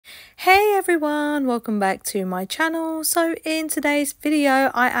everyone, welcome back to my channel. So in today's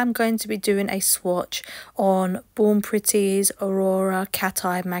video I am going to be doing a swatch on Born Pretty's Aurora Cat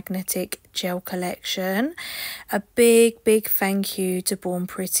Eye Magnetic Gel Collection. A big thank you to Born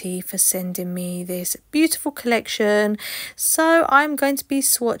Pretty for sending me this beautiful collection. So I'm going to be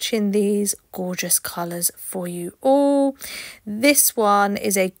swatching these gorgeous colours for you all. This one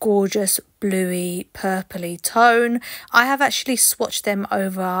is a gorgeous bluey purpley tone. I have actually swatched them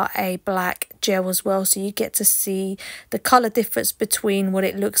over a black gel as well, so you get to see the colour difference between what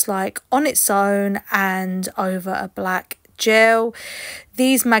it looks like on its own and over a black gel.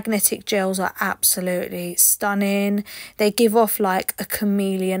 These magnetic gels are absolutely stunning. They give off like a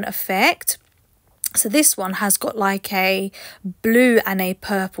chameleon effect. So this one has got like a blue and a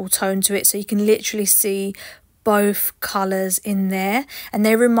purple tone to it, so you can literally see both colours in there, and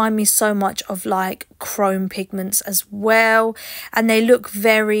they remind me so much of like chrome pigments as well, and they look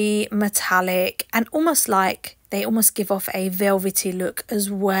very metallic and almost like they almost give off a velvety look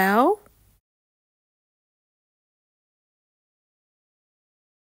as well.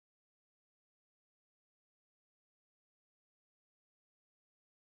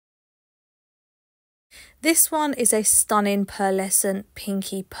 This one is a stunning pearlescent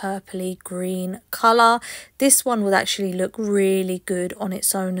pinky purpley green colour. This one would actually look really good on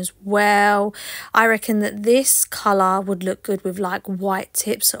its own as well. I reckon that this colour would look good with like white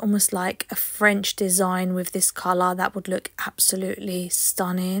tips, almost like a French design with this colour. That would look absolutely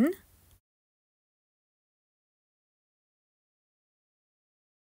stunning.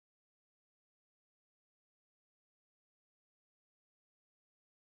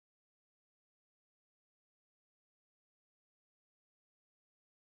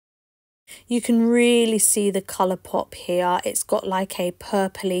 You can really see the colour pop here. It's got like a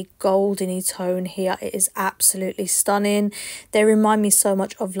purpley goldeny tone here. It is absolutely stunning. They remind me so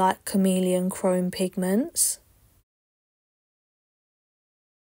much of like chameleon chrome pigments.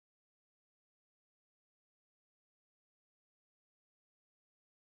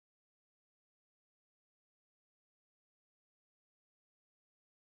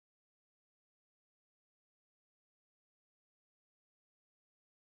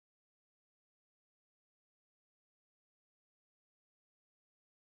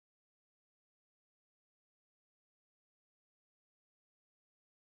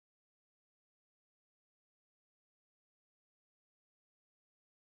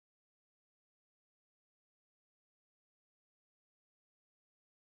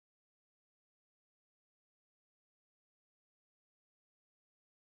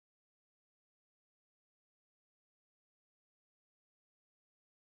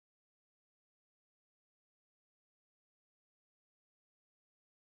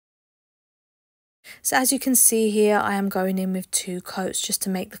 So as you can see here, I am going in with 2 coats just to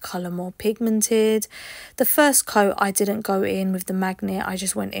make the colour more pigmented. The first coat I didn't go in with the magnet, I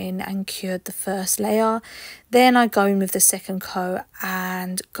just went in and cured the first layer. Then I go in with the second coat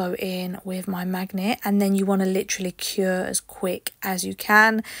and go in with my magnet, and then you want to literally cure as quick as you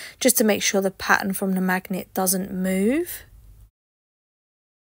can just to make sure the pattern from the magnet doesn't move.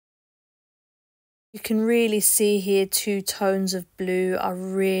 You can really see here 2 tones of blue are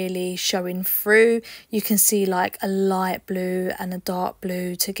really showing through. You can see like a light blue and a dark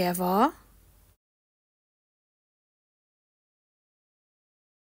blue together.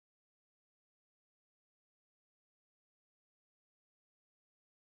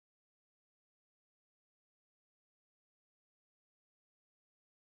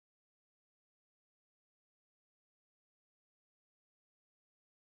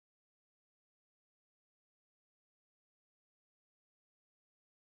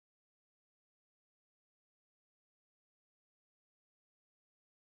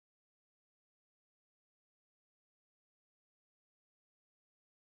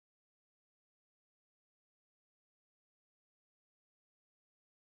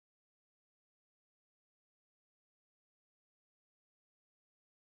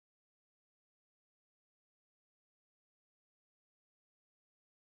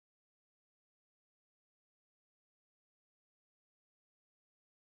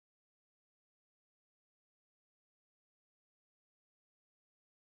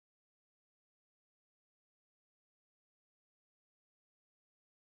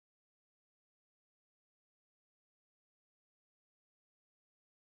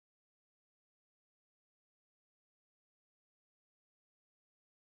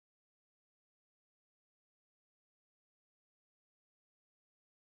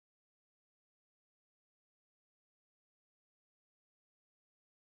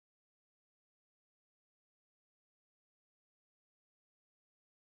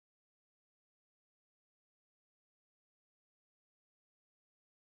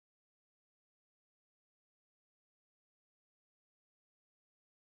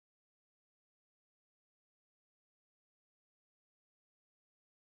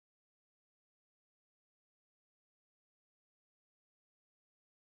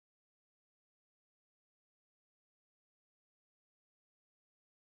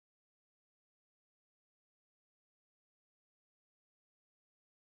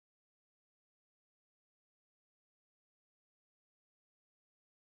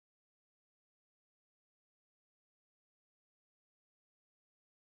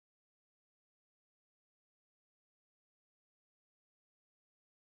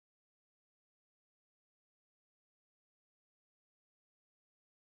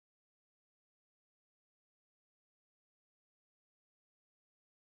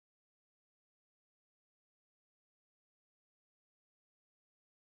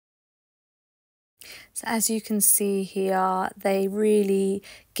 So as you can see here, they really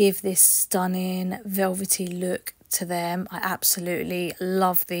give this stunning velvety look to them. I absolutely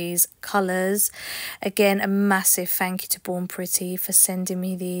love these colours. Again, a massive thank you to Born Pretty for sending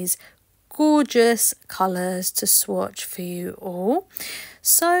me these gorgeous colours to swatch for you all.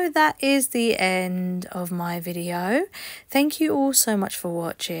 So that is the end of my video. Thank you all so much for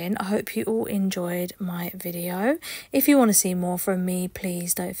watching. I hope you all enjoyed my video. If you want to see more from me,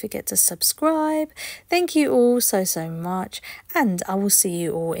 please don't forget to subscribe. Thank you all so much, and I will see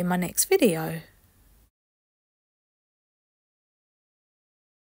you all in my next video.